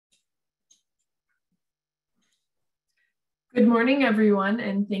Good morning, everyone,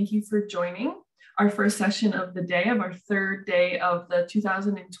 and thank you for joining our first session of the day of our third day of the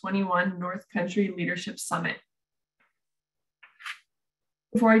 2021 North Country Leadership Summit.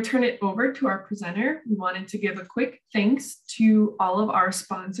 Before I turn it over to our presenter, we wanted to give a quick thanks to all of our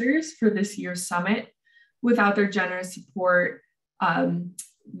sponsors for this year's summit. Without their generous support,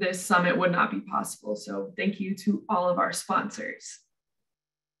 this summit would not be possible. So thank you to all of our sponsors.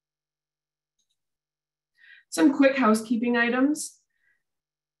 Some quick housekeeping items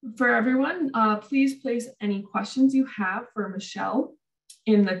for everyone. Please place any questions you have for Michelle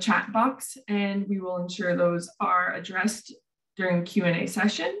in the chat box, and we will ensure those are addressed during the Q&A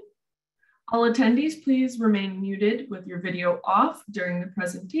session. All attendees, please remain muted with your video off during the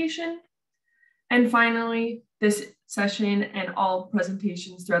presentation. And finally, this session and all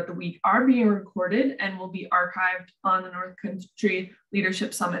presentations throughout the week are being recorded and will be archived on the North Country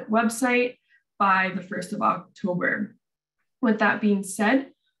Leadership Summit website by the 1st of October. With that being said,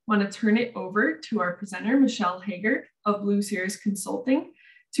 I want to turn it over to our presenter, Michelle Hager of Cirrus Consulting,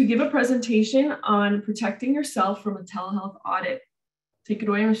 to give a presentation on protecting yourself from a telehealth audit. Take it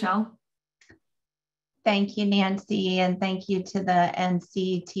away, Michelle. Thank you, Nancy, and thank you to the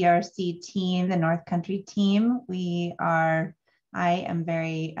NCTRC team, the North Country team. I am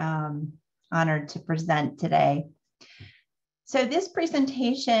very honored to present today. So this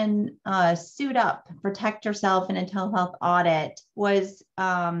presentation, Suit Up, Protect Yourself in a Telehealth Audit, was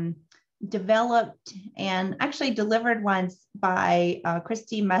developed and actually delivered once by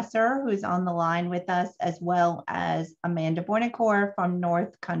Christy Messer, who's on the line with us, as well as Amanda Bornicore from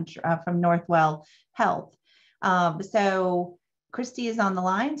Northwell Health. So Christy is on the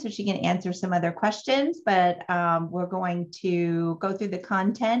line, so she can answer some other questions, but we're going to go through the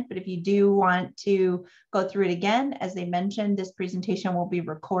content. But if you do want to go through it again, as they mentioned, this presentation will be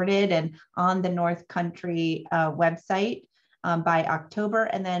recorded and on the North Country website by October.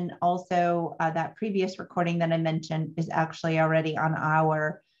 And then also that previous recording that I mentioned is actually already on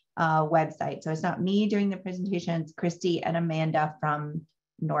our website. So it's not me doing the presentation, it's Christy and Amanda from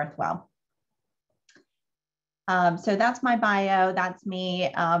Northwell. So that's my bio, that's me,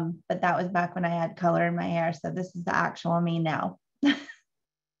 but that was back when I had color in my hair. So this is the actual me now.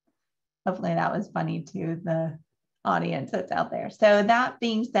 Hopefully that was funny to the audience that's out there. So that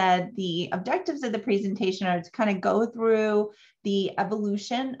being said, the objectives of the presentation are to kind of go through the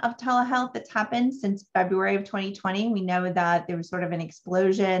evolution of telehealth that's happened since February of 2020. We know that there was sort of an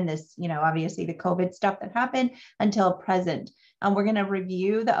explosion, this, obviously the COVID stuff that happened until present. We're going to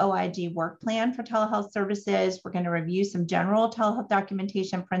review the OIG work plan for telehealth services. We're going to review some general telehealth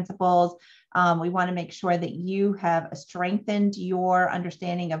documentation principles. We want to make sure that you have strengthened your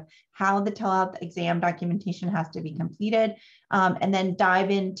understanding of how the telehealth exam documentation has to be completed, and then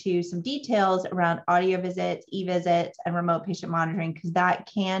dive into some details around audio visits, e-visits, and remote patient monitoring, because that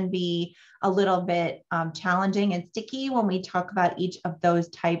can be a little bit challenging and sticky when we talk about each of those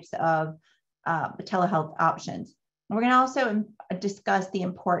types of telehealth options. We're going to also discuss the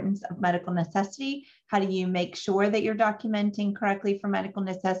importance of medical necessity. How do you make sure that you're documenting correctly for medical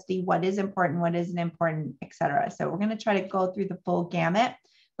necessity? What is important, what isn't important, et cetera. So we're going to try to go through the full gamut,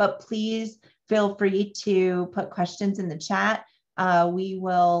 but please feel free to put questions in the chat. We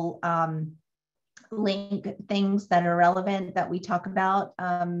will link things that are relevant that we talk about,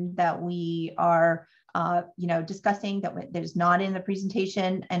 that we are discussing that is not in the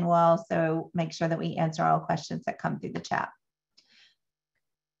presentation, and we'll also make sure that we answer all questions that come through the chat.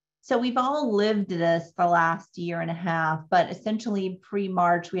 So we've all lived this the last year and a half, but essentially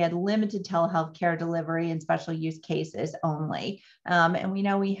pre-March, we had limited telehealth care delivery and special use cases only. And we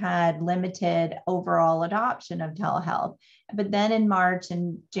know we had limited overall adoption of telehealth. But then in March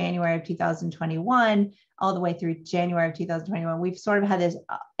and January of 2021, all the way through January of 2021, we've sort of had this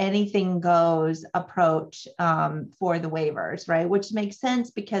anything goes approach for the waivers, right? Which makes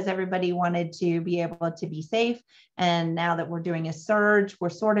sense because everybody wanted to be able to be safe. And now that we're doing a surge, we're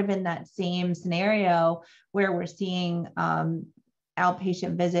sort of in that same scenario where we're seeing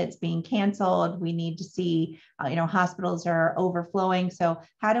outpatient visits being canceled. We need to see, hospitals are overflowing. So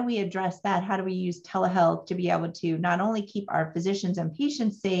how do we address that? How do we use telehealth to be able to not only keep our physicians and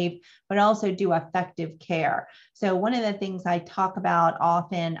patients safe, but also do effective care? So one of the things I talk about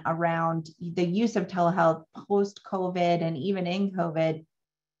often around the use of telehealth post-COVID and even in COVID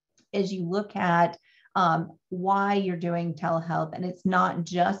is you look at why you're doing telehealth. And it's not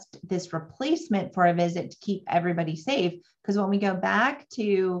just this replacement for a visit to keep everybody safe. Because when we go back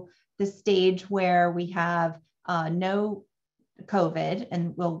to the stage where we have no COVID,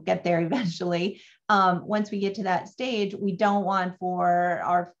 and we'll get there eventually. Once we get to that stage, we don't want for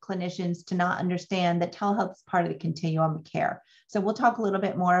our clinicians to not understand that telehealth is part of the continuum of care. So we'll talk a little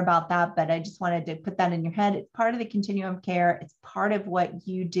bit more about that, but I just wanted to put that in your head. It's part of the continuum of care. It's part of what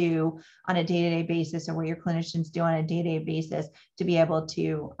you do on a day-to-day basis, or what your clinicians do on a day-to-day basis to be able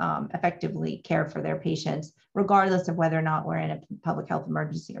to effectively care for their patients, regardless of whether or not we're in a public health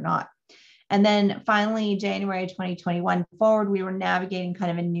emergency or not. And then finally, January 2021 forward, we were navigating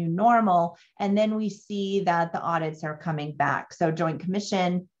kind of a new normal. And then we see that the audits are coming back. So Joint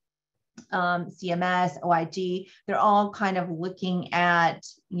Commission, CMS, OIG, they're all kind of looking at,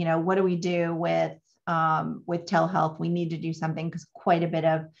 what do we do with telehealth? We need to do something because quite a bit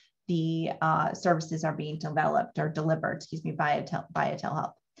of the services are being developed or delivered, via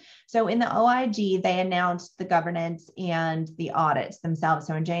telehealth. So in the OIG, they announced the governance and the audits themselves.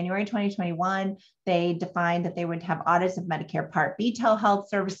 So in January 2021, they defined that they would have audits of Medicare Part B telehealth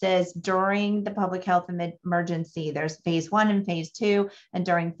services during the public health emergency. There's phase 1 and phase 2. And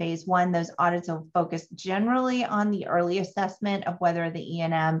during phase 1, those audits will focus generally on the early assessment of whether the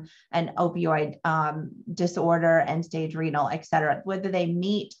E&M and opioid disorder, end-stage renal, et cetera, whether they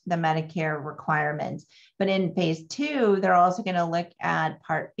meet the Medicare requirements. But in phase 2, they're also going to look at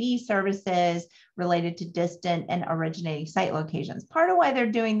Part B services related to distant and originating site locations. Part of why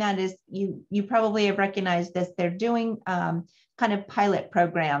they're doing that is you probably have recognized this. They're doing kind of pilot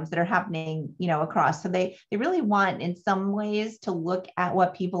programs that are happening, across. So they really want, in some ways, to look at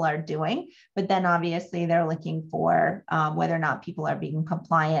what people are doing, but then obviously they're looking for whether or not people are being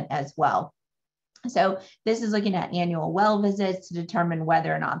compliant as well. So this is looking at annual well visits to determine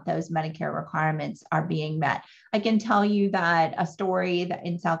whether or not those Medicare requirements are being met. I can tell you that a story that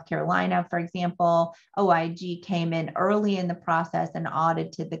in South Carolina, for example, OIG came in early in the process and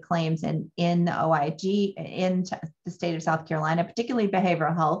audited the claims in the OIG in the state of South Carolina, particularly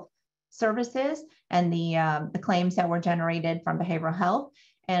behavioral health services and the claims that were generated from behavioral health.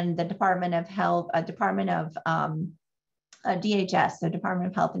 And the Department of Health, DHS, so Department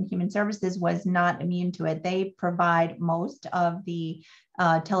of Health and Human Services, was not immune to it. They provide most of the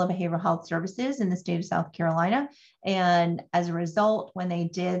telebehavioral health services in the state of South Carolina. And as a result, when they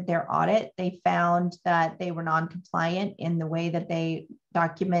did their audit, they found that they were non-compliant in the way that they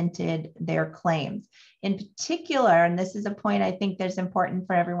documented their claims. In particular, and this is a point I think that's important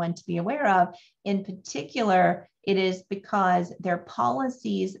for everyone to be aware of, in particular, it is because their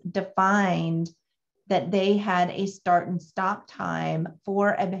policies defined that they had a start and stop time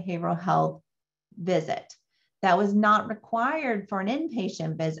for a behavioral health visit. That was not required for an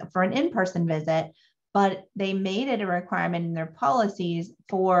inpatient visit, for an in-person visit, but they made it a requirement in their policies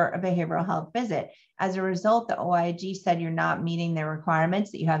for a behavioral health visit. As a result, the OIG said you're not meeting the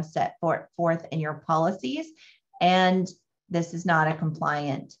requirements that you have set forth in your policies, and this is not a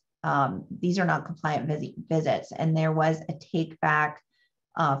compliant, these are not compliant visits, and there was a take back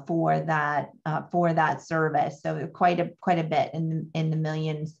for that service. So quite a bit in the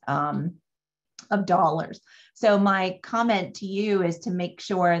millions of dollars. So my comment to you is to make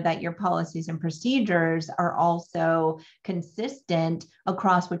sure that your policies and procedures are also consistent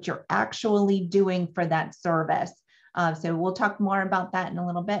across what you're actually doing for that service. So we'll talk more about that in a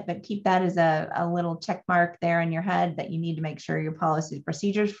little bit, but keep that as a little check mark there in your head that you need to make sure your policies and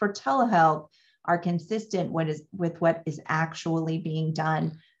procedures for telehealth are consistent with what is actually being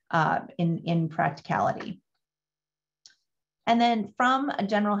done in practicality. And then from a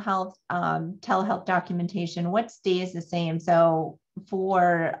general health telehealth documentation, what stays the same? So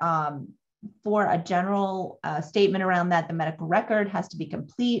for a general statement around that, the medical record has to be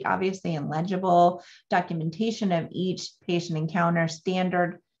complete, obviously, and legible. Documentation of each patient encounter,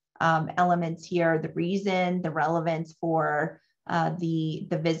 standard elements here, the reason, the relevance for the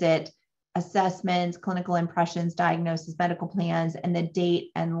visit, assessments, clinical impressions, diagnosis, medical plans, and the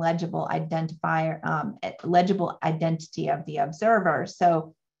date and legible identifier, legible identity of the observer.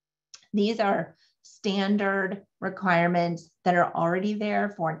 So these are standard requirements that are already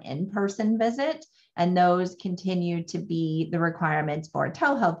there for an in-person visit, and those continue to be the requirements for a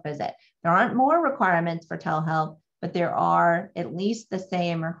telehealth visit. There aren't more requirements for telehealth, but there are at least the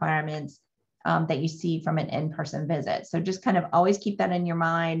same requirements that you see from an in-person visit. So just kind of always keep that in your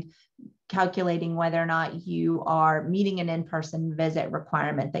mind, calculating whether or not you are meeting an in-person visit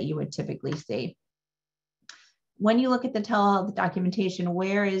requirement that you would typically see. When you look at the telehealth documentation,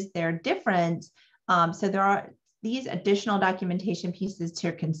 where is there difference? So there are these additional documentation pieces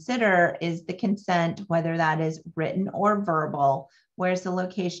to consider is the consent, whether that is written or verbal. Where's the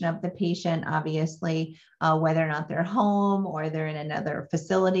location of the patient, obviously, whether or not they're home or they're in another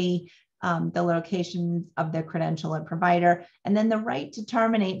facility. the locations of the credentialer provider, and then the right to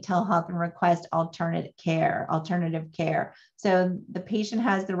terminate telehealth and request alternative care. So the patient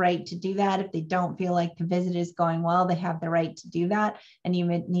has the right to do that. If they don't feel like the visit is going well, they have the right to do that. And you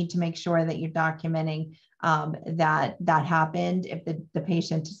need to make sure that you're documenting that happened if the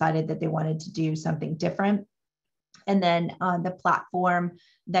patient decided that they wanted to do something different. And then the platform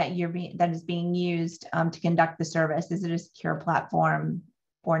that is being used to conduct the service, is it a secure platform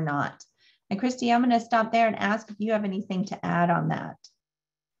or not? And Christy, I'm going to stop there and ask if you have anything to add on that.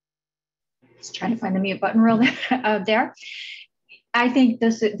 Just trying to find the mute button real there. I think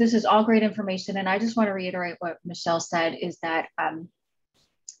this is all great information, and I just want to reiterate what Michelle said, is that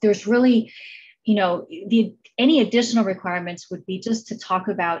there's really, any additional requirements would be just to talk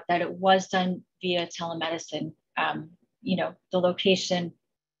about that it was done via telemedicine, the location,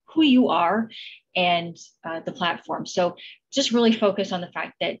 who you are, and the platform. So just really focus on the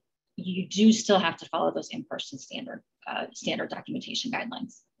fact that you do still have to follow those in-person standard documentation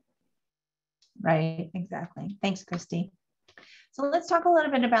guidelines. Right, exactly. Thanks, Christy. So let's talk a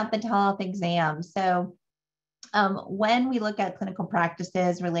little bit about the telehealth exam. So when we look at clinical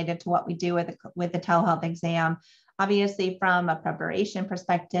practices related to what we do with the telehealth exam, obviously from a preparation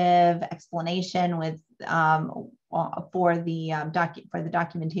perspective, explanation for the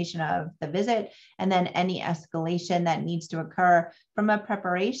documentation of the visit, and then any escalation that needs to occur. From a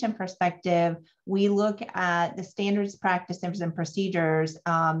preparation perspective, we look at the standards, practices, and procedures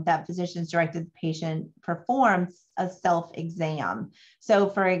that physicians directed the patient performs a self-exam. So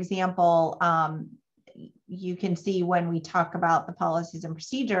for example, you can see when we talk about the policies and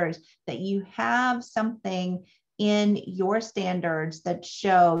procedures that you have something in your standards that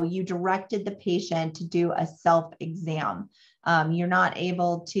show you directed the patient to do a self-exam. You're not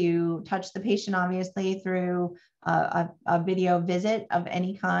able to touch the patient, obviously, through a video visit of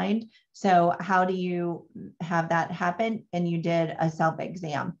any kind. So how do you have that happen? And you did a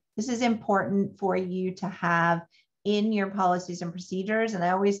self-exam. This is important for you to have in your policies and procedures. And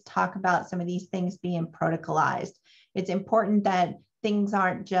I always talk about some of these things being protocolized. It's important that things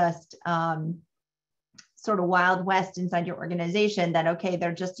aren't just sort of Wild West inside your organization, that, okay,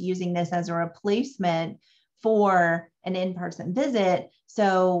 they're just using this as a replacement for an in-person visit.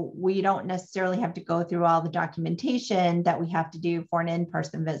 So we don't necessarily have to go through all the documentation that we have to do for an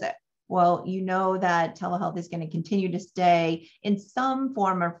in-person visit. Well, you know that telehealth is going to continue to stay in some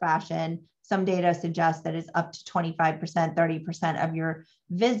form or fashion. Some data suggests that it's up to 25%, 30% of your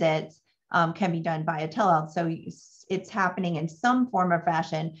visits can be done via telehealth. So it's happening in some form or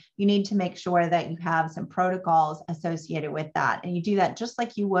fashion. You need to make sure that you have some protocols associated with that. And you do that just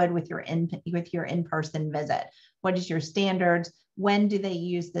like you would with your in-person visit. What is your standards? When do they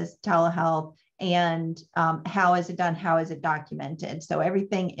use this telehealth? And how is it done? How is it documented? So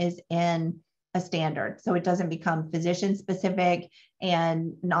everything is in a standard, so it doesn't become physician specific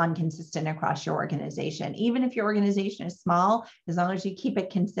and non-consistent across your organization. Even if your organization is small, as long as you keep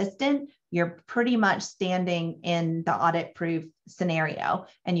it consistent, you're pretty much standing in the audit proof scenario,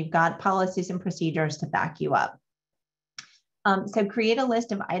 and you've got policies and procedures to back you up. So create a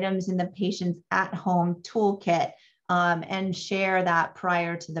list of items in the patient's at-home toolkit and share that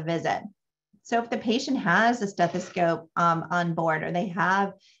prior to the visit. So if the patient has a stethoscope on board, or they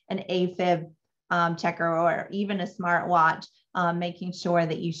have an AFib checker, or even a smartwatch, making sure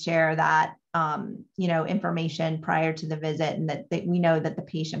that you share that information prior to the visit, and that we know that the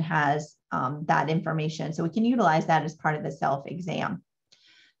patient has that information, so we can utilize that as part of the self-exam.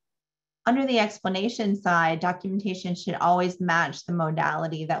 Under the explanation side, documentation should always match the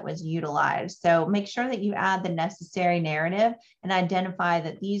modality that was utilized. So make sure that you add the necessary narrative and identify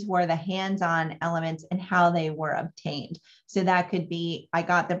that these were the hands-on elements and how they were obtained. So that could be, I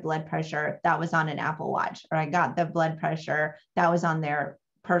got the blood pressure that was on an Apple Watch, or I got the blood pressure that was on their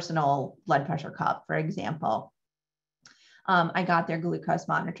personal blood pressure cuff, for example. I got their glucose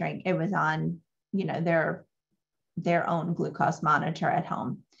monitoring. It was on, their own glucose monitor at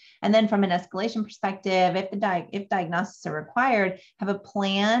home. And then from an escalation perspective, if diagnostics are required, have a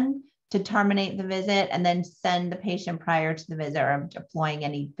plan to terminate the visit and then send the patient prior to the visit, or deploying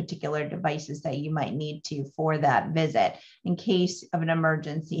any particular devices that you might need to for that visit. In case of an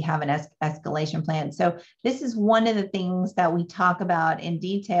emergency, have an escalation plan. So this is one of the things that we talk about in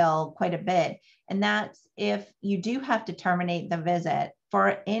detail quite a bit. And that's if you do have to terminate the visit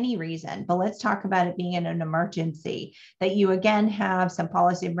for any reason, but let's talk about it being in an emergency, that you again have some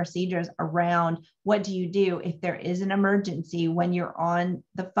policy and procedures around what do you do if there is an emergency when you're on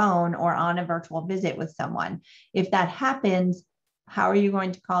the phone or on a virtual visit with someone. If that happens, how are you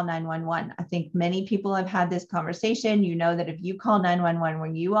going to call 911? I think many people have had this conversation. You know that if you call 911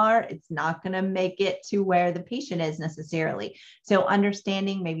 when you are, it's not going to make it to where the patient is necessarily. So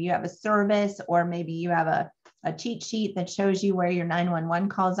understanding, maybe you have a service, or maybe you have a cheat sheet that shows you where your 911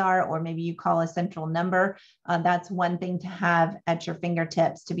 calls are, or maybe you call a central number. That's one thing to have at your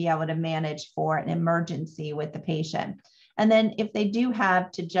fingertips to be able to manage for an emergency with the patient. And then if they do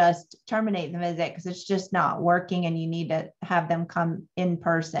have to just terminate the visit because it's just not working and you need to have them come in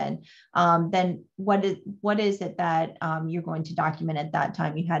person, then what is it that you're going to document at that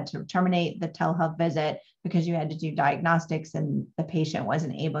time? You had to terminate the telehealth visit because you had to do diagnostics and the patient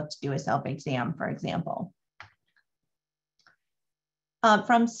wasn't able to do a self-exam, for example.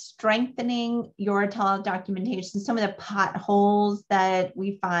 From strengthening your telehealth documentation, some of the potholes that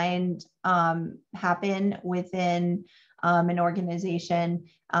we find happen within an organization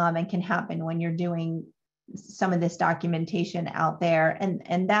and can happen when you're doing some of this documentation out there.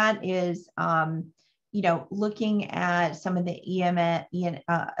 And that is, looking at some of the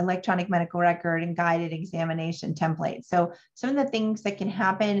electronic medical record and guided examination templates. So some of the things that can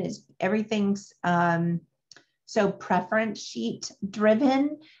happen is everything's so preference sheet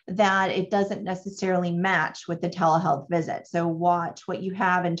driven that it doesn't necessarily match with the telehealth visit. So watch what you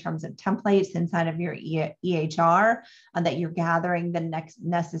have in terms of templates inside of your EHR that you're gathering the next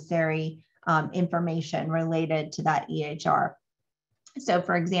necessary information related to that EHR. So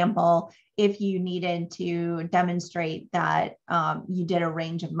for example, if you needed to demonstrate that you did a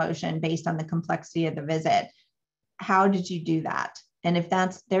range of motion based on the complexity of the visit, how did you do that? And if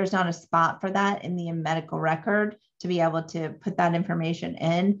there's not a spot for that in the medical record to be able to put that information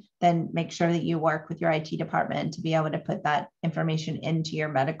in, then make sure that you work with your IT department to be able to put that information into your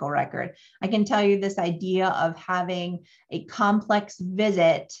medical record. I can tell you this idea of having a complex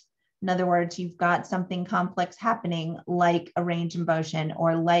visit. In other words, you've got something complex happening like a range of motion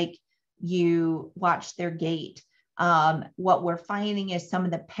or like you watch their gait. What we're finding is some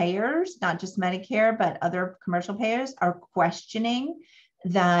of the payers, not just Medicare, but other commercial payers are questioning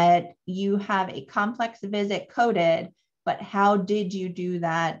that you have a complex visit coded, but how did you do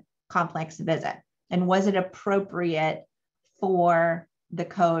that complex visit? And was it appropriate for the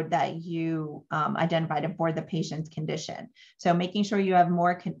code that you identified for the patient's condition? So making sure you have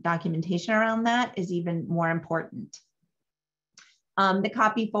more documentation around that is even more important. The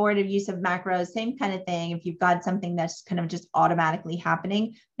copy forward of use of macros, same kind of thing. If you've got something that's kind of just automatically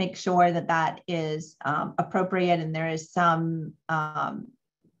happening, make sure that that is appropriate and there is some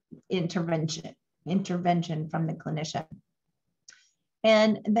intervention from the clinician.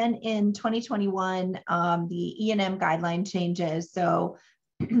 And then in 2021, the E&M guideline changes. So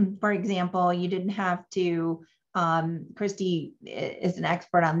for example, you didn't have to, Christy is an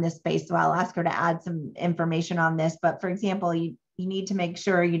expert on this space, so I'll ask her to add some information on this. But for example, you need to make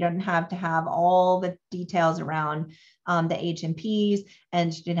sure you don't have to have all the details around the H&Ps,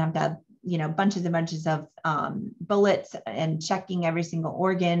 and you didn't have to have, bunches and bunches of bullets and checking every single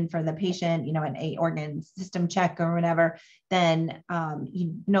organ for the patient, an 8-organ system check or whatever. Then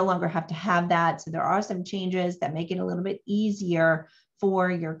you no longer have to have that. So there are some changes that make it a little bit easier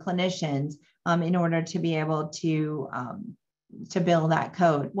for your clinicians in order to be able to bill that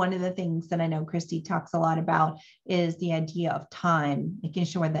code. One of the things that I know Christy talks a lot about is the idea of time, making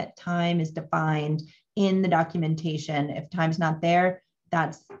sure that time is defined in the documentation. If time's not there,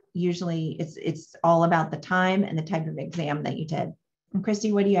 that's usually, it's all about the time and the type of exam that you did. And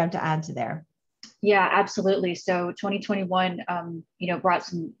Christy, what do you have to add to there? Yeah, absolutely. So 2021, brought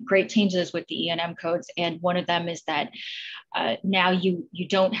some great changes with the E&M codes. And one of them is that now you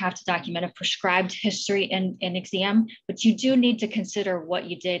don't have to document a prescribed history in exam, but you do need to consider what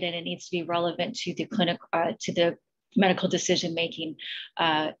you did, and it needs to be relevant to the clinic, to the medical decision-making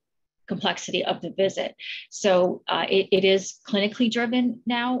complexity of the visit. So it is clinically driven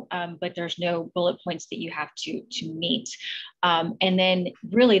now, but there's no bullet points that you have to meet. And then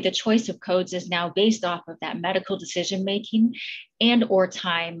really the choice of codes is now based off of that medical decision-making and or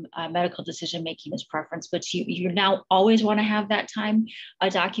time. Medical decision-making is preference, but you now always want to have that time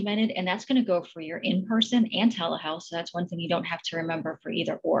documented, and that's going to go for your in-person and telehealth. So that's one thing you don't have to remember for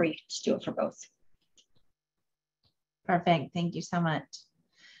either or, you can just do it for both. Perfect, thank you so much.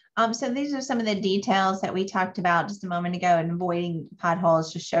 So these are some of the details that we talked about just a moment ago, and avoiding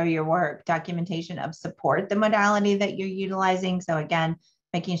potholes to show your work, documentation of support, the modality that you're utilizing. So again,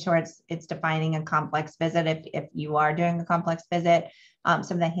 making sure it's defining a complex visit if you are doing a complex visit,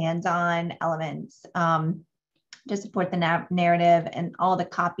 some of the hands-on elements to support the narrative, and all the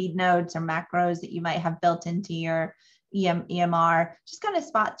copied notes or macros that you might have built into your EMR, just kind of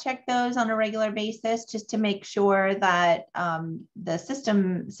spot check those on a regular basis, just to make sure that the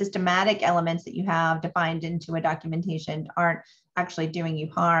systematic elements that you have defined into a documentation aren't actually doing you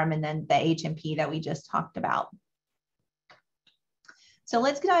harm, and then the HMP that we just talked about. So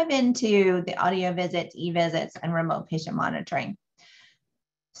let's dive into the audio visits, e-visits, and remote patient monitoring.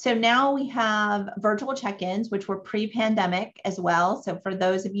 So now we have virtual check-ins, which were pre-pandemic as well. So for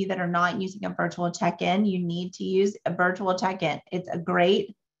those of you that are not using a virtual check-in, you need to use a virtual check-in. It's a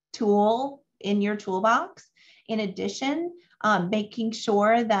great tool in your toolbox. In addition, making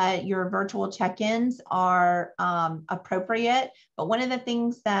sure that your virtual check-ins are appropriate. But one of the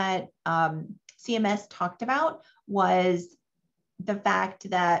things that CMS talked about was the fact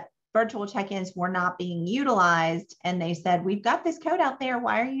that virtual check-ins were not being utilized. And they said, we've got this code out there.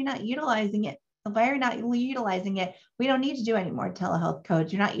 Why are you not utilizing it? Why are you not utilizing it? We don't need to do any more telehealth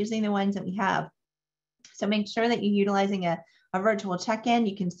codes. You're not using the ones that we have. So make sure that you're utilizing a virtual check-in.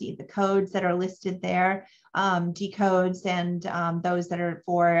 You can see the codes that are listed there, G codes, and those that are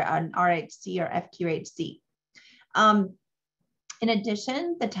for an RHC or FQHC. In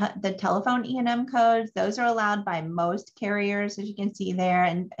addition, the telephone E&M codes, those are allowed by most carriers, as you can see there,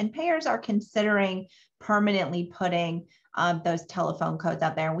 and payers are considering permanently putting those telephone codes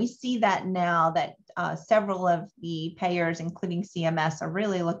out there. And we see that now that several of the payers, including CMS, are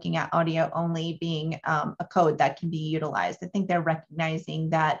really looking at audio only being a code that can be utilized. I think they're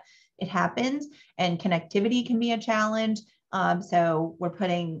recognizing that it happens and connectivity can be a challenge. So we're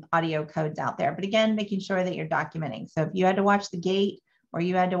putting audio codes out there, but again, making sure that you're documenting. So if you had to watch the gait, or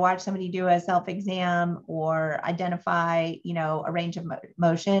you had to watch somebody do a self-exam or identify, a range of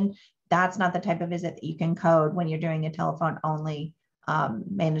motion, that's not the type of visit that you can code when you're doing a telephone only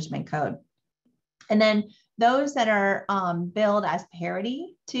management code. And then those that are billed as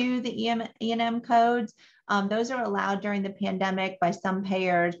parity to the E&M codes, those are allowed during the pandemic by some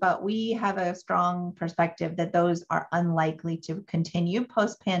payers, but we have a strong perspective that those are unlikely to continue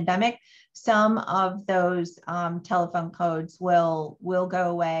post-pandemic. Some of those telephone codes will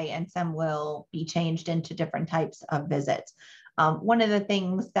go away, and some will be changed into different types of visits. One of the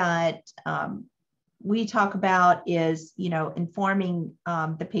things that we talk about is, informing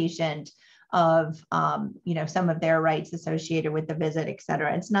the patient of some of their rights associated with the visit, et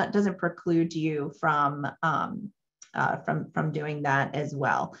cetera. Doesn't preclude you from doing that as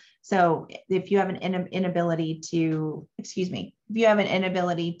well. So if you have an inability to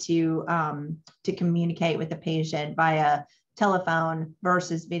communicate with the patient via telephone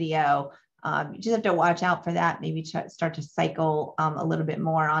versus video, you just have to watch out for that. Maybe start to cycle a little bit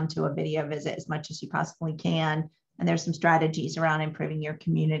more onto a video visit as much as you possibly can. And there's some strategies around improving your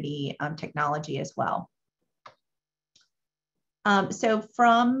community technology as well. So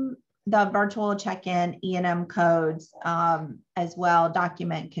from the virtual check-in E&M codes as well,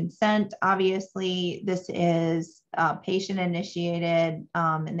 document consent. Obviously, this is patient initiated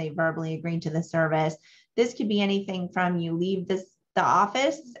and they verbally agree to the service. This could be anything from you leave the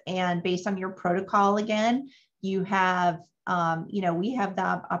office, and based on your protocol, again, you have, we have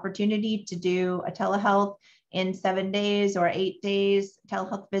the opportunity to do a telehealth in 7 days or 8 days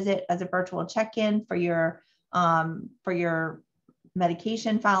telehealth visit as a virtual check-in for your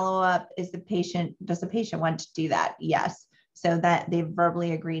medication follow-up. Does the patient want to do that? Yes. So that they've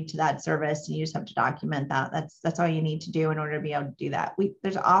verbally agreed to that service, and you just have to document that. That's all you need to do in order to be able to do that.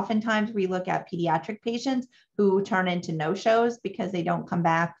 There's oftentimes we look at pediatric patients who turn into no-shows because they don't come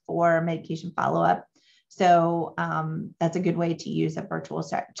back for medication follow-up. So that's a good way to use a virtual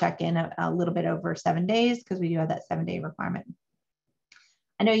check-in a little bit over 7 days, because we do have that 7-day requirement.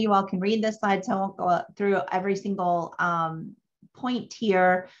 I know you all can read this slide, so I won't go through every single point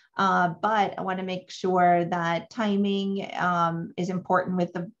here, but I want to make sure that timing is important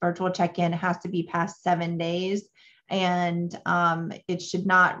with the virtual check-in. It has to be past 7 days, and it should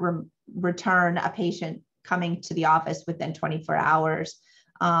not return a patient coming to the office within 24 hours.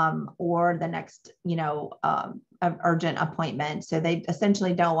 Or the next, urgent appointment. So they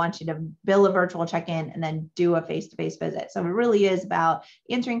essentially don't want you to bill a virtual check-in and then do a face-to-face visit. So it really is about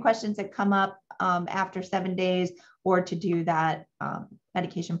answering questions that come up after 7 days, or to do that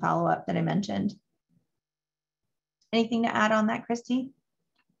medication follow-up that I mentioned. Anything to add on that, Christy?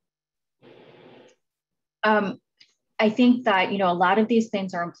 I think that, a lot of these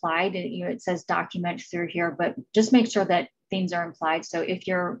things are implied. It says document through here, but just make sure that things are implied. So if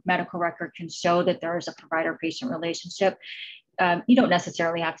your medical record can show that there is a provider-patient relationship, you don't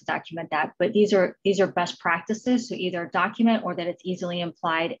necessarily have to document that, but these are best practices. So either document, or that it's easily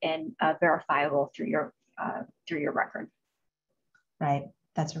implied and verifiable through your record. Right,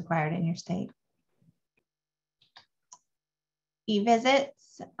 that's required in your state.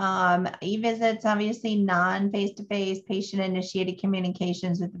 E-visits. E-visits, obviously non-face-to-face patient-initiated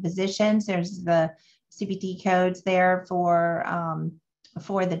communications with the physicians. There's the CPT codes there for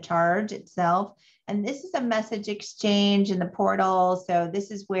the charge itself. And this is a message exchange in the portal. So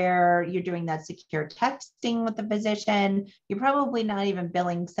this is where you're doing that secure texting with the physician. You're probably not even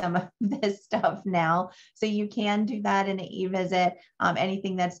billing some of this stuff now. So you can do that in an e-visit.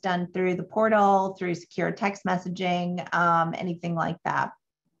 Anything that's done through the portal, through secure text messaging, anything like that.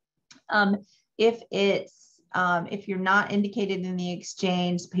 If you're not indicated in the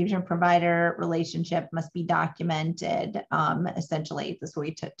exchange, patient-provider relationship must be documented. Essentially, this is what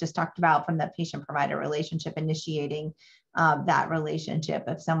we just talked about from the patient-provider relationship, initiating that relationship.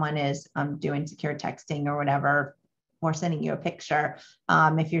 If someone is doing secure texting or whatever, or sending you a picture,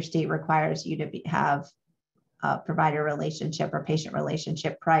 if your state requires you to have a provider relationship or patient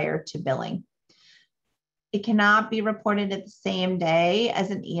relationship prior to billing. It cannot be reported at the same day as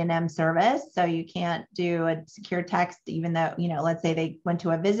an E&M service. So you can't do a secure text, even though, let's say they went to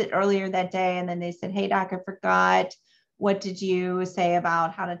a visit earlier that day and then they said, hey, doc, I forgot. What did you say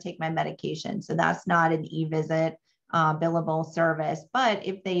about how to take my medication? So that's not an e-visit billable service. But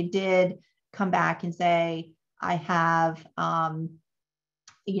if they did come back and say, I have, a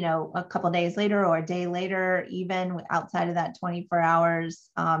couple of days later or a day later, even outside of that 24 hours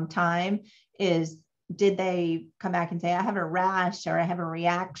time, did they come back and say, I have a rash, or I have a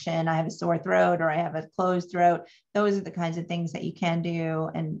reaction, I have a sore throat, or I have a closed throat? Those are the kinds of things that you can do,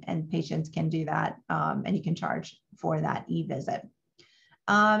 and patients can do that, and you can charge for that e-visit.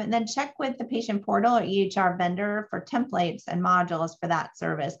 And then check with the patient portal or EHR vendor for templates and modules for that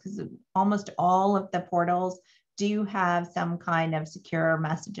service, because almost all of the portals do have some kind of secure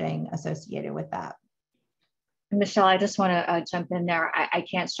messaging associated with that. Michelle, I just want to jump in there. I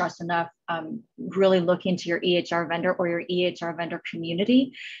can't stress enough, really look into your EHR vendor or your EHR vendor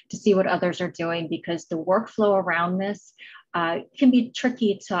community to see what others are doing, because the workflow around this can be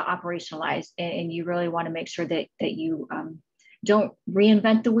tricky to operationalize, and you really want to make sure that you don't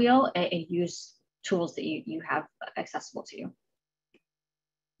reinvent the wheel and use tools that you have accessible to you.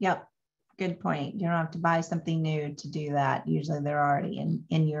 Yep, good point. You don't have to buy something new to do that. Usually they're already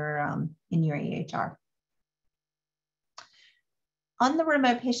in your EHR. On the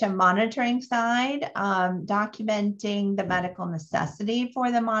remote patient monitoring side, documenting the medical necessity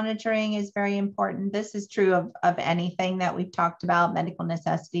for the monitoring is very important. This is true of anything that we've talked about, medical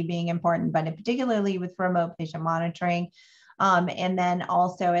necessity being important, but particularly with remote patient monitoring. And then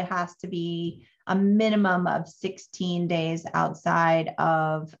also it has to be a minimum of 16 days outside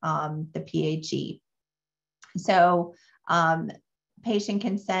of the PHE. So patient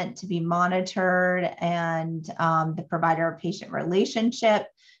consent to be monitored, and the provider-patient relationship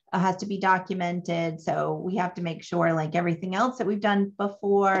has to be documented. So we have to make sure, like everything else that we've done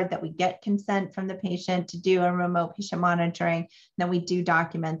before, that we get consent from the patient to do a remote patient monitoring. Then we do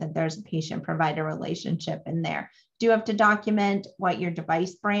document that there's a patient-provider relationship in there. Do have to document what your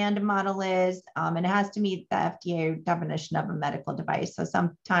device brand model is, and it has to meet the FDA definition of a medical device. So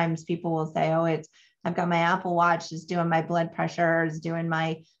sometimes people will say, oh, I've got my Apple Watch, is doing my blood pressure, is doing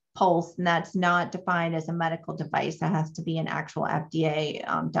my pulse, and that's not defined as a medical device. That has to be an actual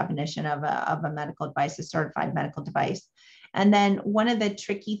FDA definition of a medical device, a certified medical device. And then one of the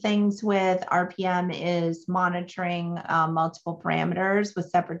tricky things with RPM is monitoring multiple parameters with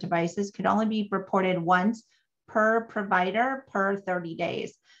separate devices could only be reported once per provider per 30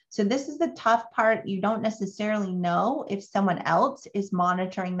 days. So this is the tough part. You don't necessarily know if someone else is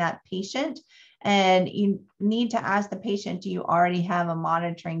monitoring that patient. And you need to ask the patient, do you already have a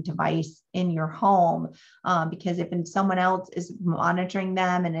monitoring device in your home? Because if someone else is monitoring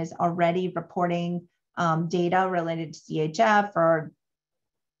them and is already reporting data related to CHF or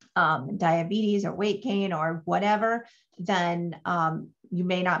diabetes or weight gain or whatever, then you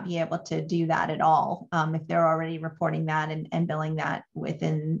may not be able to do that at all. If they're already reporting that and billing that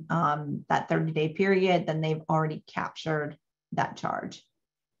within that 30-day period, then they've already captured that charge.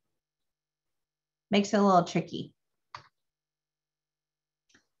 Makes it a little tricky.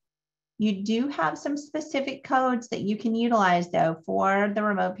 You do have some specific codes that you can utilize, though, for the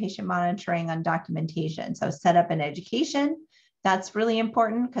remote patient monitoring on documentation. So set up an education. That's really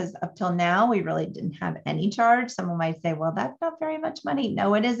important, because up till now, we really didn't have any charge. Someone might say, well, that's not very much money.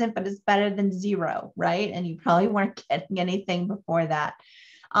 No, it isn't, but it's better than zero, right? And you probably weren't getting anything before that.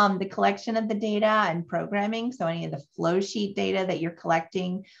 The collection of the data and programming. So any of the flow sheet data that you're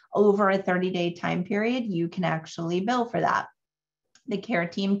collecting over a 30-day time period, you can actually bill for that. the care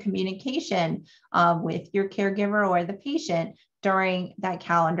team communication with your caregiver or the patient during that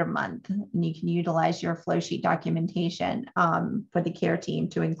calendar month. And you can utilize your flow sheet documentation for the care team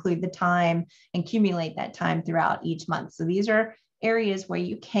to include the time and accumulate that time throughout each month. So these are areas where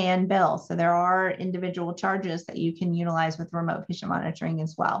you can bill. So there are individual charges that you can utilize with remote patient monitoring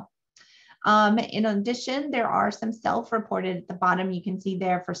as well. In addition, there are some self-reported at the bottom. You can see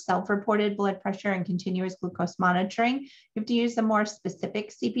there for self-reported blood pressure and continuous glucose monitoring. You have to use the more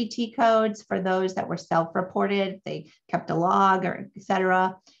specific CPT codes for those that were self-reported. They kept a log or et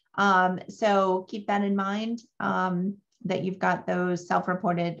cetera. So keep that in mind. That you've got those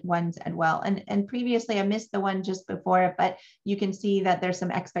self-reported ones as well. And previously I missed the one just before it, but you can see that there's some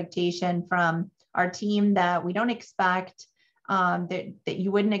expectation from our team that we don't expect, that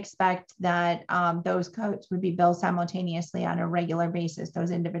you wouldn't expect that those codes would be billed simultaneously on a regular basis, those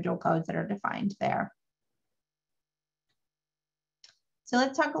individual codes that are defined there. So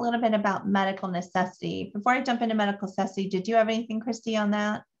let's talk a little bit about medical necessity. Before I jump into medical necessity, did you have anything, Christy, on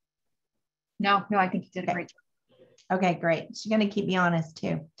that? No, I think you did a great job. Okay, great. She's going to keep me honest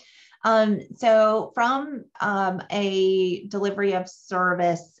too. So from a delivery of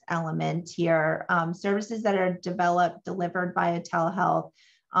service element here, services that are delivered by a telehealth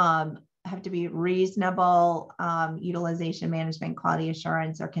have to be reasonable, utilization management, quality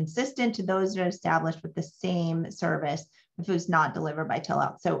assurance are consistent to those that are established with the same service if it was not delivered by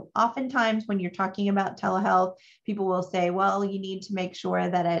telehealth. So oftentimes when you're talking about telehealth, people will say, well, you need to make sure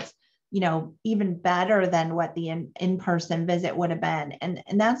that it's even better than what the in-person visit would have been. And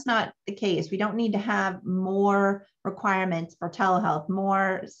that's not the case. We don't need to have more requirements for telehealth,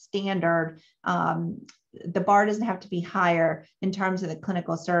 more standard. The bar doesn't have to be higher in terms of the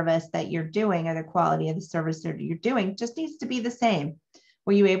clinical service that you're doing or the quality of the service that you're doing. It just needs to be the same.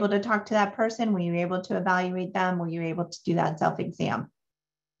 Were you able to talk to that person? Were you able to evaluate them? Were you able to do that self-exam?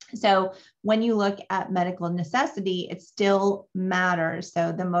 So when you look at medical necessity, it still matters.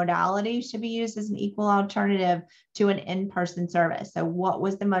 So the modality should be used as an equal alternative to an in-person service. So what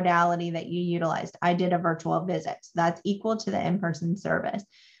was the modality that you utilized? I did a virtual visit. So that's equal to the in-person service.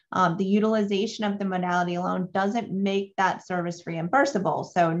 The utilization of the modality alone doesn't make that service reimbursable.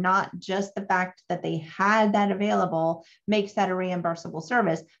 So not just the fact that they had that available makes that a reimbursable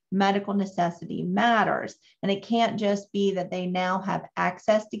service. Medical necessity matters. And it can't just be that they now have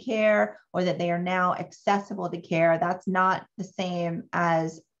access to care or that they are now accessible to care. That's not the same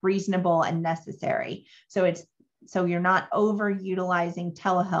as reasonable and necessary. So you're not overutilizing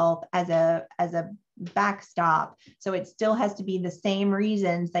telehealth as a backstop. So it still has to be the same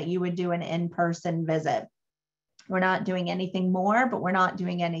reasons that you would do an in-person visit. We're not doing anything more, but we're not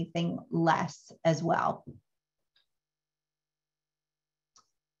doing anything less as well.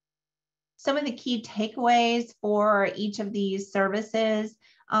 Some of the key takeaways for each of these services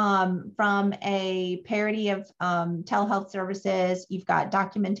from a parity of telehealth services, you've got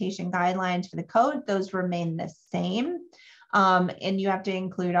documentation guidelines for the code. Those remain the same. And you have to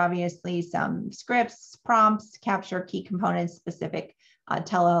include, obviously, some scripts, prompts, capture key components, specific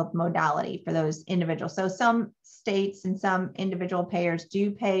telehealth modality for those individuals. So some states and some individual payers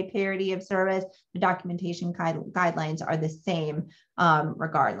do pay parity of service. The documentation guidelines are the same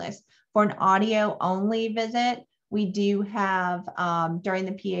regardless. For an audio only visit, we do have, during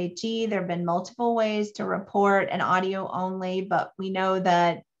the PHE, there have been multiple ways to report an audio only, but we know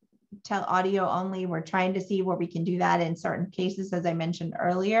that audio only, we're trying to see where we can do that in certain cases, as I mentioned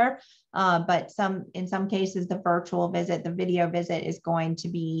earlier. But in some cases, the virtual visit, the video visit is going to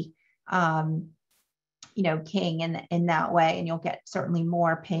be, king in that way, and you'll get certainly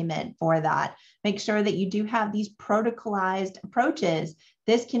more payment for that. Make sure that you do have these protocolized approaches.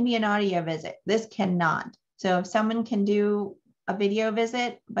 This can be an audio visit. This cannot. So if someone can do a video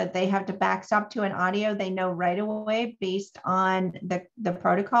visit, but they have to backstop to an audio, they know right away based on the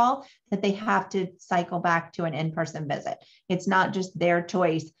protocol that they have to cycle back to an in-person visit. It's not just their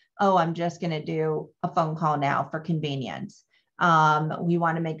choice. Oh, I'm just going to do a phone call now for convenience. We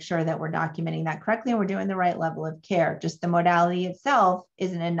want to make sure that we're documenting that correctly and we're doing the right level of care. Just the modality itself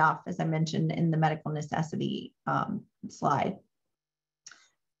isn't enough, as I mentioned in the medical necessity slide.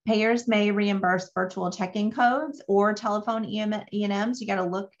 Payers may reimburse virtual check-in codes or telephone E&Ms. You got to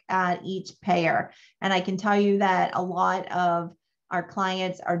look at each payer. And I can tell you that a lot of our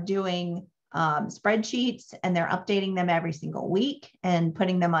clients are doing spreadsheets and they're updating them every single week and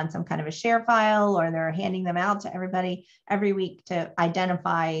putting them on some kind of a share file, or they're handing them out to everybody every week to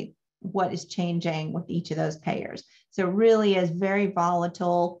identify what is changing with each of those payers. So it really is very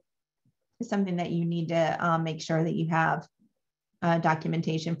volatile. It's something that you need to make sure that you have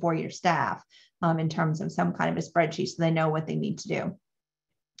documentation for your staff in terms of some kind of a spreadsheet so they know what they need to do.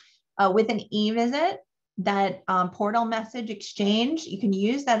 With an e-visit, that portal message exchange, you can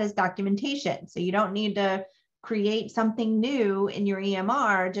use that as documentation. So you don't need to create something new in your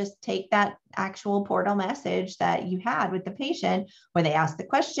EMR. Just take that actual portal message that you had with the patient where they asked the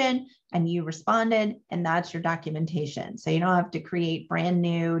question and you responded, and that's your documentation. So you don't have to create brand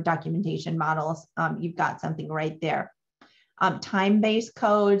new documentation models. You've got something right there. Time-based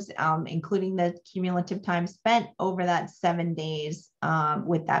codes, including the cumulative time spent over that 7 days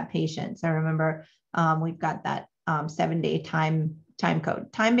with that patient. So remember, we've got that 7-day time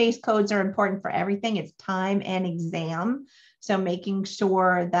code. Time-based codes are important for everything. It's time and exam. So making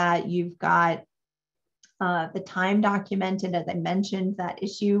sure that you've got the time documented. As I mentioned, that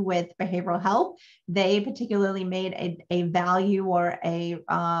issue with behavioral health, they particularly made a value or a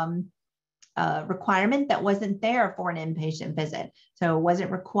requirement that wasn't there for an inpatient visit. So it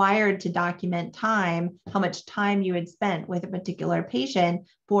wasn't required to document time, how much time you had spent with a particular patient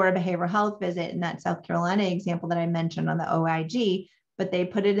for a behavioral health visit in that South Carolina example that I mentioned on the OIG, but they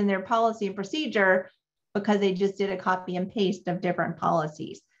put it in their policy and procedure because they just did a copy and paste of different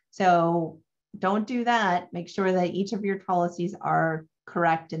policies. So don't do that. Make sure that each of your policies are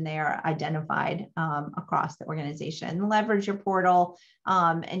correct and they are identified across the organization. Leverage your portal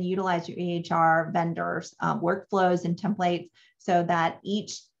and utilize your EHR vendors, workflows and templates so that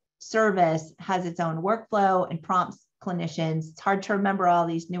each service has its own workflow and prompts clinicians. It's hard to remember all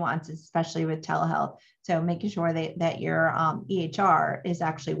these nuances, especially with telehealth. So making sure that your EHR is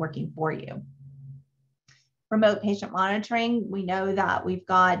actually working for you. Remote patient monitoring, we know that we've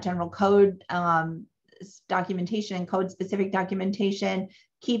got general code documentation and code specific documentation.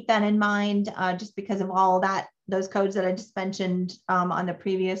 Keep that in mind just because of all that, those codes that I just mentioned on the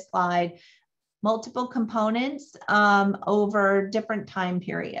previous slide. Multiple components over different time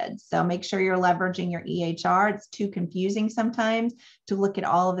periods. So make sure you're leveraging your EHR. It's too confusing sometimes to look at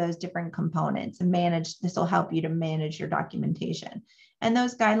all of those different components and manage. This will help you to manage your documentation. And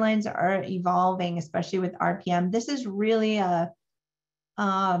those guidelines are evolving, especially with RPM. This is really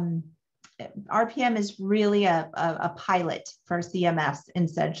RPM is really a pilot for CMS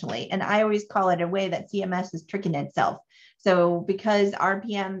essentially. And I always call it a way that CMS is tricking itself. So because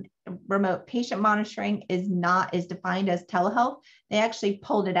RPM, remote patient monitoring, is defined as telehealth, they actually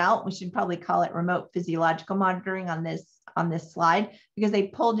pulled it out. We should probably call it remote physiological monitoring on this slide, because they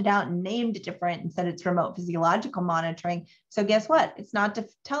pulled it out and named it different and said it's remote physiological monitoring. So guess what? It's not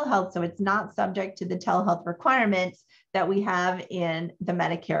telehealth. So it's not subject to the telehealth requirements that we have in the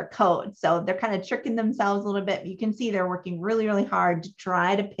Medicare code. So they're kind of tricking themselves a little bit. You can see they're working really, really hard to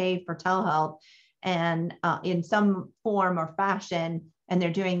try to pay for telehealth and in some form or fashion. And they're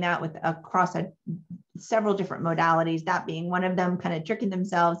doing that with across several different modalities, that being one of them, kind of tricking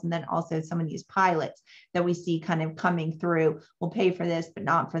themselves. And then also some of these pilots that we see kind of coming through, we'll pay for this, but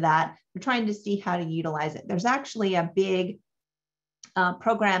not for that. We're trying to see how to utilize it. There's actually a big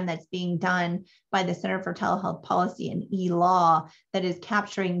program that's being done by the Center for Telehealth Policy and E-Law that is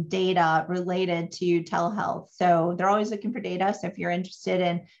capturing data related to telehealth. So they're always looking for data. So if you're interested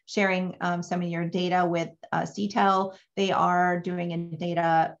in sharing some of your data with CTEL, they are doing a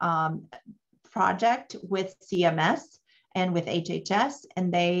data project with CMS and with HHS,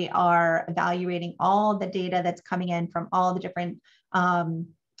 and they are evaluating all the data that's coming in from all the different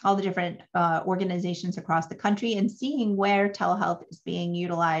organizations across the country and seeing where telehealth is being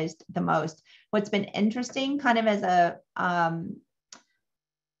utilized the most. What's been interesting, kind of as a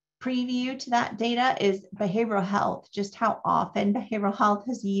preview to that data, is behavioral health, just how often behavioral health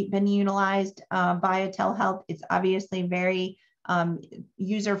has been utilized via telehealth. It's obviously very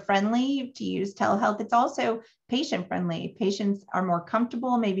user-friendly to use telehealth. It's also patient-friendly. Patients are more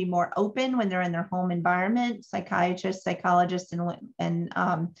comfortable, maybe more open when they're in their home environment. Psychiatrists, psychologists, and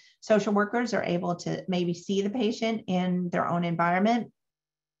social workers are able to maybe see the patient in their own environment.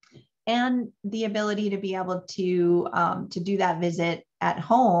 And the ability to be able to do that visit at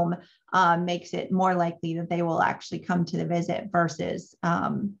home makes it more likely that they will actually come to the visit versus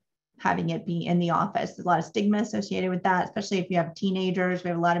having it be in the office. There's a lot of stigma associated with that, especially if you have teenagers. We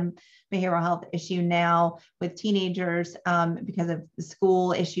have a lot of behavioral health issue now with teenagers because of the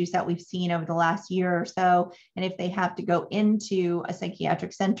school issues that we've seen over the last year or so. And if they have to go into a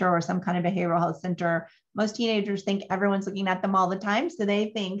psychiatric center or some kind of behavioral health center, most teenagers think everyone's looking at them all the time. So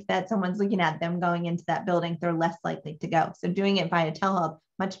they think that someone's looking at them going into that building. They're less likely to go. So doing it via telehealth,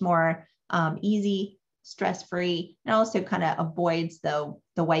 much more easy, stress-free, and also kind of avoids the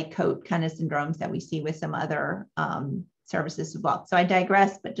white coat kind of syndromes that we see with some other services as well. So I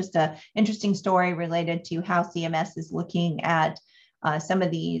digress, but just an interesting story related to how CMS is looking at some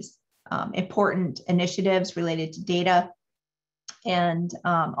of these important initiatives related to data and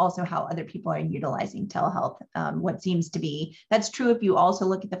also how other people are utilizing telehealth. What seems to be, that's true if you also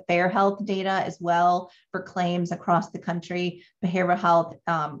look at the fair health data as well for claims across the country. Behavioral health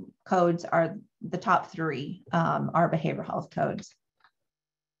codes are the top 3 are behavioral health codes.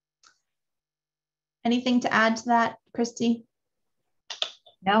 Anything to add to that, Christy?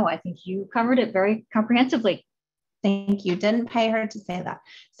 No, I think you covered it very comprehensively. Thank you. Didn't pay her to say that.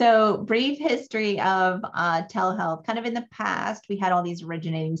 So brief history of telehealth. Kind of in the past, we had all these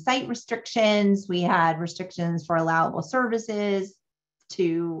originating site restrictions. We had restrictions for allowable services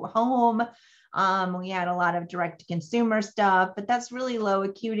to home. We had a lot of direct to consumer stuff, but that's really low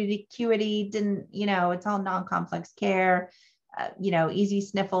acuity. Didn't, it's all non-complex care. Easy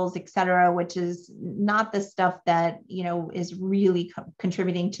sniffles, et cetera, which is not the stuff that, is really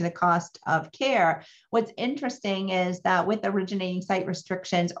contributing to the cost of care. What's interesting is that with originating site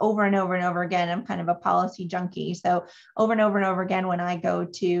restrictions over and over and over again, I'm kind of a policy junkie. So over and over and over again, when I go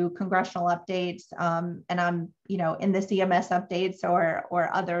to congressional updates and I'm, in the CMS updates or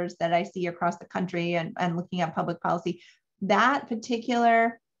others that I see across the country and looking at public policy, that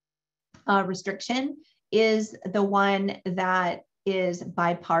particular restriction is the one that is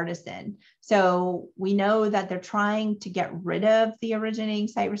bipartisan. So we know that they're trying to get rid of the originating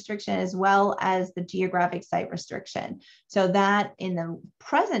site restriction as well as the geographic site restriction. So that in the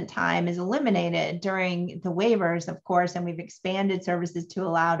present time is eliminated during the waivers, of course, and we've expanded services to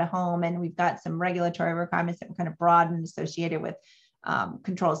allow to home, and we've got some regulatory requirements that were kind of broad and associated with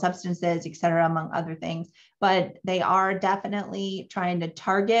controlled substances, et cetera, among other things. But they are definitely trying to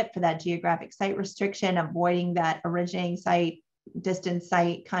target for that geographic site restriction, avoiding that originating site, distance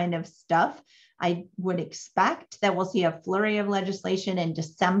site kind of stuff. I would expect that we'll see a flurry of legislation in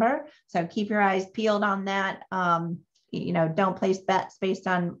December. So keep your eyes peeled on that. Don't place bets based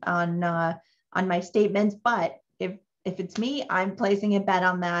on my statements, but if it's me, I'm placing a bet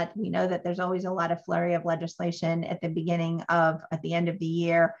on that. We know that there's always a lot of flurry of legislation at the end of the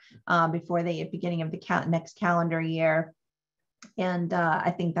year, before the beginning of the next calendar year. And I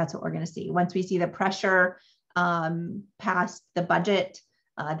think that's what we're going to see. Once we see the pressure past the budget,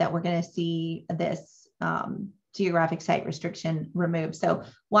 that we're going to see this geographic site restriction removed. So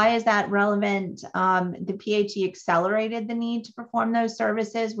why is that relevant? The PHE accelerated the need to perform those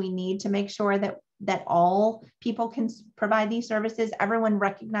services. We need to make sure that all people can provide these services. Everyone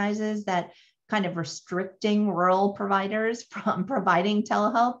recognizes that kind of restricting rural providers from providing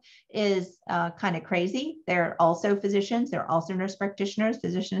telehealth is kind of crazy. They're also physicians, they're also nurse practitioners,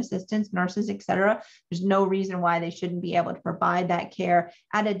 physician assistants, nurses, et cetera. There's no reason why they shouldn't be able to provide that care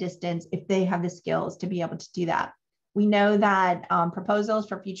at a distance if they have the skills to be able to do that. We know that proposals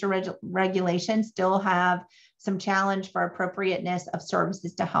for future regulations still have some challenge for appropriateness of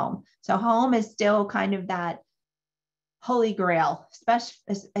services to home. So home is still kind of that holy grail,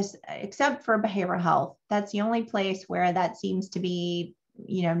 except for behavioral health. That's the only place where that seems to be,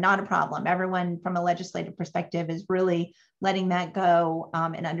 not a problem. Everyone from a legislative perspective is really letting that go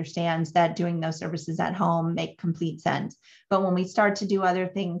and understands that doing those services at home make complete sense. But when we start to do other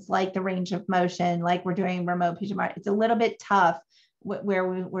things like the range of motion, like we're doing remote patient monitoring, it's a little bit tough where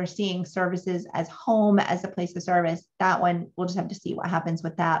we're seeing services as home as a place of service. That one, we'll just have to see what happens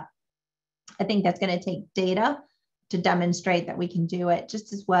with that. I think that's going to take data to demonstrate that we can do it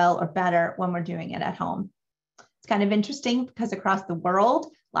just as well or better when we're doing it at home. It's kind of interesting because across the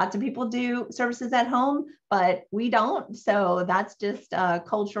world, lots of people do services at home, but we don't. So that's just a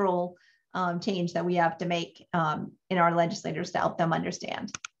cultural change that we have to make in our legislators to help them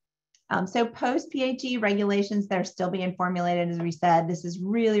understand. So post PHE regulations, they're still being formulated. As we said, this is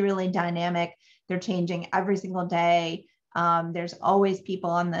really, really dynamic. They're changing every single day. There's always people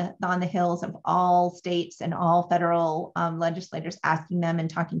on the hills of all states and all federal legislators asking them and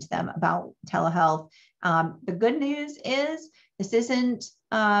talking to them about telehealth. The good news is this isn't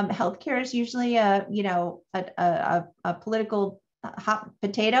healthcare is usually a political hot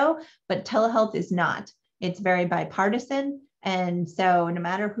potato, but telehealth is not. It's very bipartisan. And so no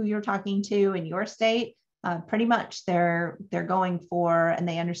matter who you're talking to in your state, pretty much they're going for, and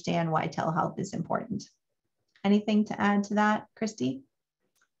they understand why telehealth is important. Anything to add to that, Christy?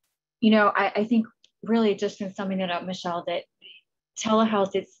 I think really just in summing it up, Michelle, that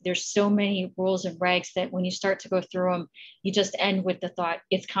telehealth, there's so many rules and regs that when you start to go through them, you just end with the thought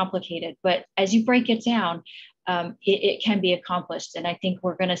it's complicated. But as you break it down, it can be accomplished. And I think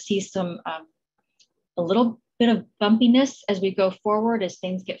we're going to see a little bit of bumpiness as we go forward as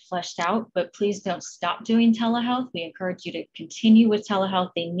things get fleshed out, but please don't stop doing telehealth. We encourage you to continue with telehealth.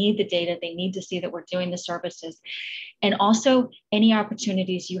 They need the data. They need to see that we're doing the services. And also any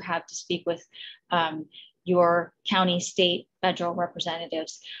opportunities you have to speak with your county, state, federal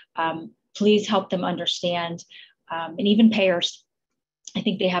representatives. Please help them understand, and even payers. I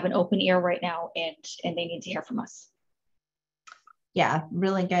think they have an open ear right now, and they need to hear from us. Yeah,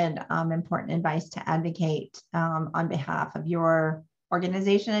 really good, important advice to advocate on behalf of your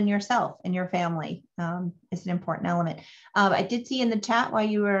organization and yourself and your family. Is an important element. I did see in the chat while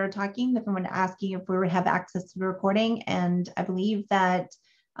you were talking that someone asking if we would have access to the recording, and I believe that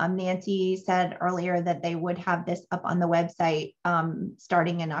Nancy said earlier that they would have this up on the website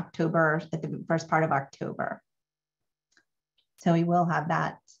starting in October, at the first part of October. So we will have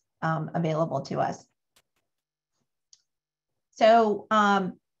that available to us. So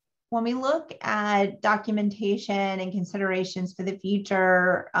when we look at documentation and considerations for the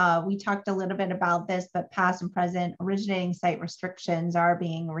future, we talked a little bit about this, but past and present originating site restrictions are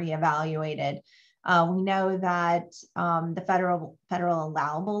being reevaluated. We know that the federal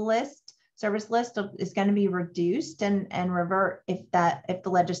allowable list, service list is going to be reduced and revert if the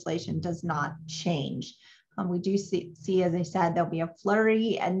legislation does not change. We do see, as I said, there'll be a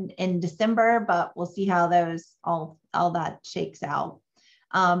flurry in December, but we'll see how those all that shakes out.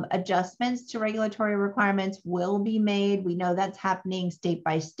 Adjustments to regulatory requirements will be made. We know that's happening state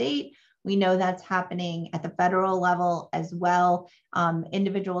by state. We know that's happening at the federal level as well.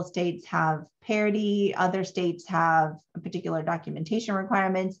 Individual states have parity, other states have particular documentation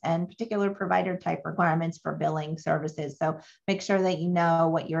requirements and particular provider type requirements for billing services. So make sure that you know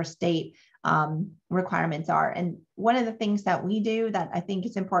what your state requirements are. And one of the things that we do that I think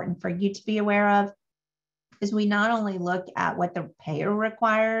is important for you to be aware of is we not only look at what the payer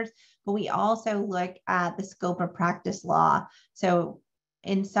requires, but we also look at the scope of practice law. So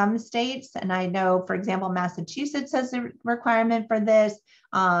in some states, and I know, for example, Massachusetts has a requirement for this.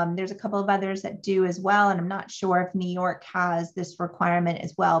 There's a couple of others that do as well. And I'm not sure if New York has this requirement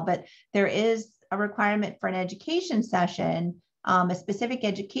as well, but there is a requirement for an education session, a specific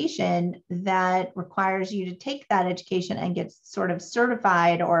education that requires you to take that education and get sort of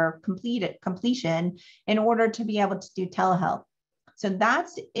certified or completion in order to be able to do telehealth. So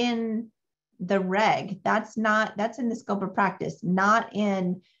that's in the reg, that's in the scope of practice, not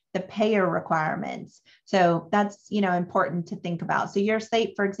in the payer requirements. So that's, important to think about. So your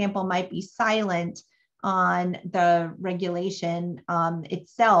state, for example, might be silent on the regulation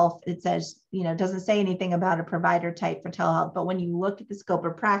itself. It says, doesn't say anything about a provider type for telehealth, but when you look at the scope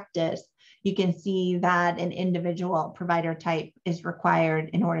of practice, you can see that an individual provider type is required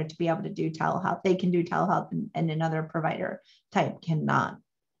in order to be able to do telehealth. They can do telehealth and another provider type cannot.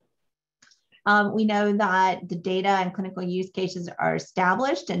 We know that the data and clinical use cases are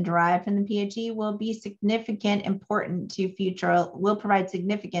established and derived from the PHE will be will provide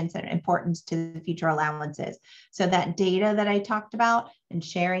significance and importance to the future allowances. So that data that I talked about and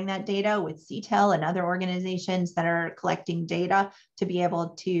sharing that data with CTEL and other organizations that are collecting data to be able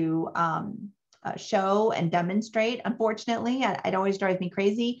to show and demonstrate. Unfortunately, it always drives me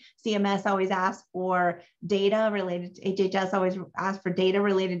crazy. CMS always asks for data related to HHS, always asks for data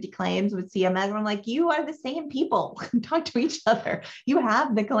related to claims with CMS. And I'm like, you are the same people. Talk to each other. You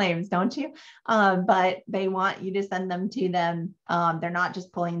have the claims, don't you? But they want you to send them to them. They're not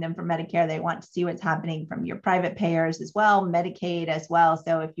just pulling them from Medicare. They want to see what's happening from your private payers as well, Medicaid as well.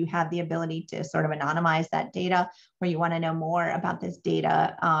 So if you have the ability to sort of anonymize that data, or you want to know more about this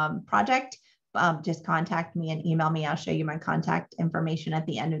data project, just contact me and email me. I'll show you my contact information at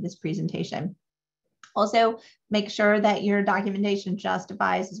the end of this presentation. Also, make sure that your documentation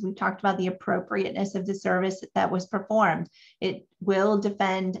justifies, as we've talked about, the appropriateness of the service that was performed. It will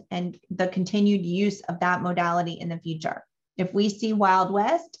defend and the continued use of that modality in the future. If we see Wild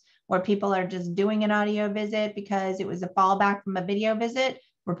West, where people are just doing an audio visit because it was a fallback from a video visit,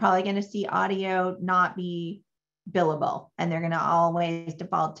 we're probably going to see audio not be billable, and they're going to always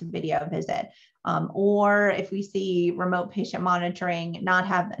default to video visit. Or if we see remote patient monitoring not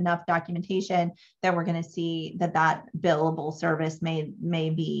have enough documentation, then we're going to see that billable service may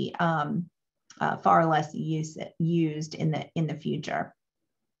be far less used in the future.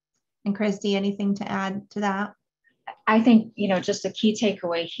 And Christy, anything to add to that? I think, just a key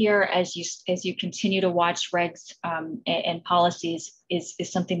takeaway here as you continue to watch regs and policies is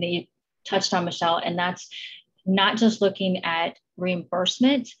something that you touched on, Michelle, and that's not just looking at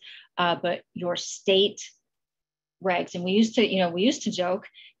reimbursement, but your state regs. And we used to joke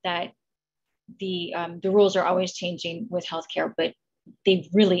that the rules are always changing with healthcare, but they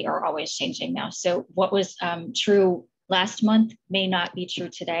really are always changing now. So what was true last month may not be true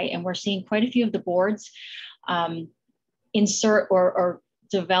today. And we're seeing quite a few of the boards insert or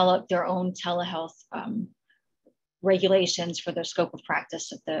develop their own telehealth regulations for the scope of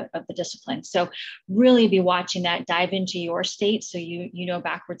practice of the discipline. So really be watching that, dive into your state so you know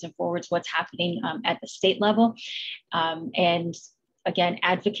backwards and forwards what's happening at the state level. And again,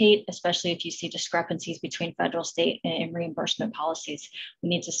 advocate, especially if you see discrepancies between federal, state, and reimbursement policies. We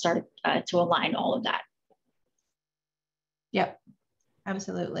need to start to align all of that. Yep,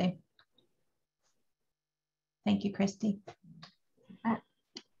 absolutely. Thank you, Christy.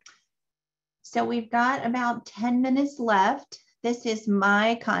 So we've got about 10 minutes left. This is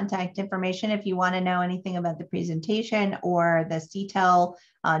my contact information if you want to know anything about the presentation or the CTEL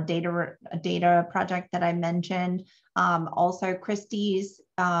data project that I mentioned. Also, Christy's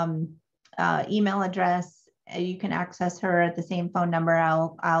email address, you can access her at the same phone number.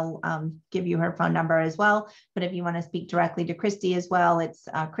 I'll give you her phone number as well. But if you want to speak directly to Christy as well, it's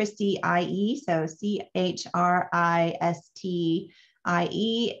Christy IE, so CHRISTIE.Musser,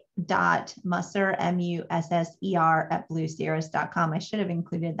 MUSSER @bluecirrus.com. I should have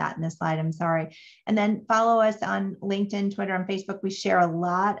included that in the slide. I'm sorry. And then follow us on LinkedIn, Twitter, and Facebook. We share a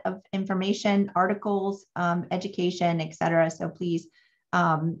lot of information, articles, education, etc. So please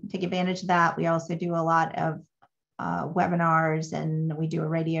take advantage of that. We also do a lot of webinars, and we do a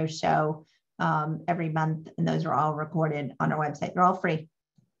radio show every month, and those are all recorded on our website. They're all free.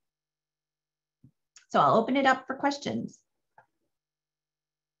 So I'll open it up for questions.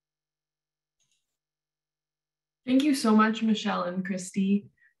 Thank you so much, Michelle and Christy.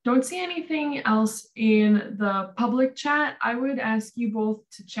 Don't see anything else in the public chat. I would ask you both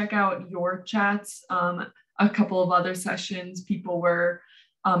to check out your chats. A couple of other sessions, people were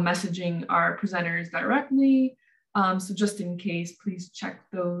messaging our presenters directly. So just in case, please check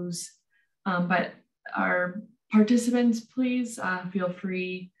those. But our participants, please feel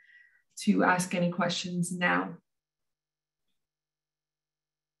free to ask any questions now.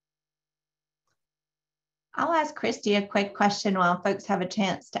 I'll ask Christy a quick question while folks have a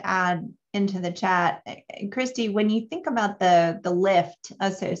chance to add into the chat. Christy, when you think about the lift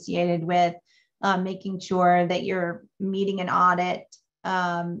associated with making sure that you're meeting an audit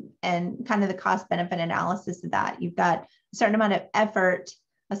and kind of the cost benefit analysis of that, you've got a certain amount of effort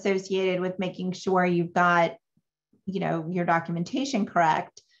associated with making sure you've got, your documentation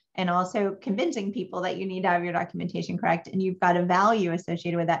correct, and also convincing people that you need to have your documentation correct, and you've got a value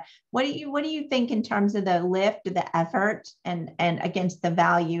associated with that. What do you think in terms of the lift, the effort, and against the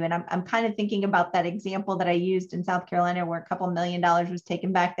value? And I'm kind of thinking about that example that I used in South Carolina, where a couple $1 million was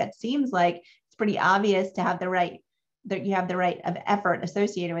taken back. That seems like it's pretty obvious to have the right, that you have the right of effort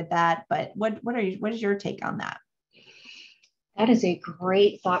associated with that. But what is your take on that? That is a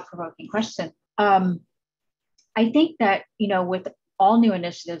great thought-provoking question. I think that, with all new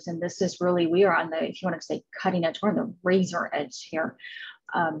initiatives, and this is really, we are on the, if you want to say cutting edge, we're on the razor edge here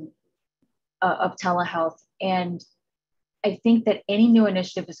of telehealth. And I think that any new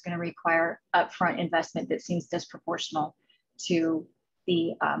initiative is going to require upfront investment that seems disproportional to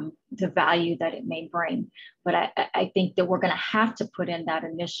the value that it may bring. But I think that we're going to have to put in that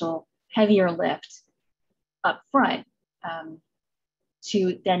initial heavier lift upfront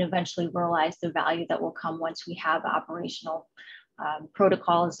to then eventually realize the value that will come once we have operational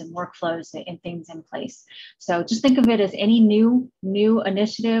protocols and workflows and things in place. So just think of it as any new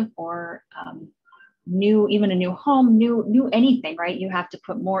initiative or even a new home, new anything, right? You have to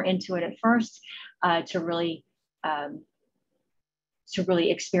put more into it at first to really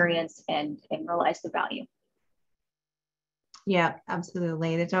experience and realize the value. Yeah,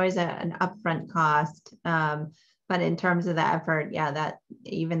 absolutely. There's always an upfront cost. But in terms of the effort, yeah, that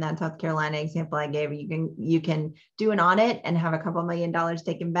South Carolina example I gave, you can do an audit and have a couple $1 million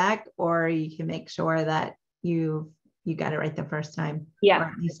taken back, or you can make sure that you got it right the first time.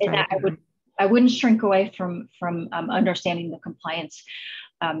 Yeah, and I wouldn't shrink away from understanding the compliance,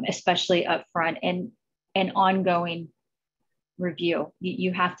 especially upfront and ongoing review.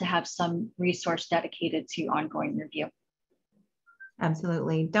 You have to have some resource dedicated to ongoing review.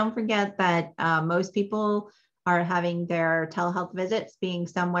 Absolutely. Don't forget that most people are having their telehealth visits being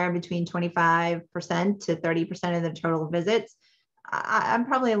somewhere between 25% to 30% of the total visits. I'm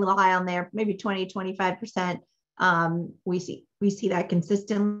probably a little high on there, maybe 20, 25%. We see that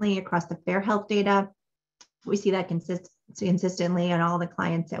consistently across the Fair Health data. We see that consistently on all the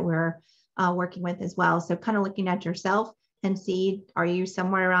clients that we're working with as well. So kind of looking at yourself and see, are you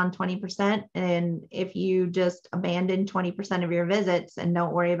somewhere around 20%? And if you just abandon 20% of your visits and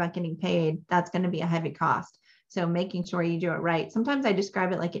don't worry about getting paid, that's going to be a heavy cost. So making sure you do it right. Sometimes I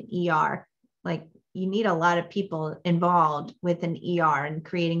describe it like an ER, like you need a lot of people involved with an ER and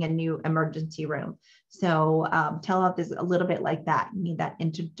creating a new emergency room. So telehealth is a little bit like that. You need that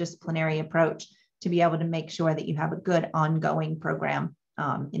interdisciplinary approach to be able to make sure that you have a good ongoing program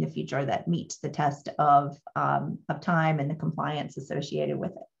in the future that meets the test of time and the compliance associated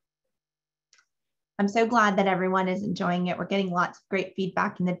with it. I'm so glad that everyone is enjoying it. We're getting lots of great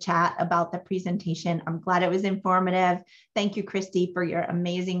feedback in the chat about the presentation. I'm glad it was informative. Thank you, Christy, for your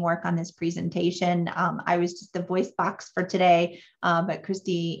amazing work on this presentation. I was just the voice box for today, but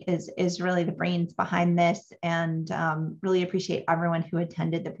Christy is really the brains behind this, and really appreciate everyone who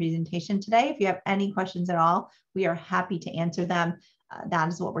attended the presentation today. If you have any questions at all, we are happy to answer them. That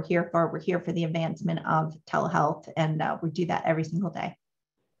is what we're here for. We're here for the advancement of telehealth, and we do that every single day.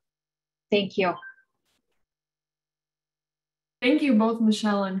 Thank you. Thank you both,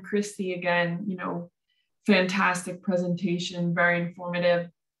 Michelle and Christy. Again, fantastic presentation, very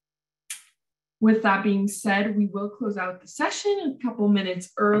informative. With that being said, we will close out the session a couple minutes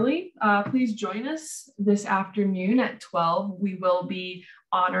early. Please join us this afternoon at 12. We will be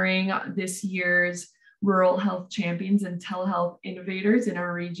honoring this year's Rural Health Champions and Telehealth Innovators in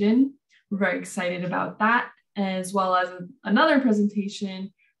our region. We're very excited about that, as well as another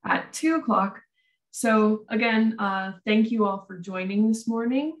presentation at 2 o'clock. So again, thank you all for joining this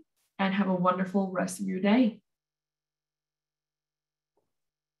morning, and have a wonderful rest of your day.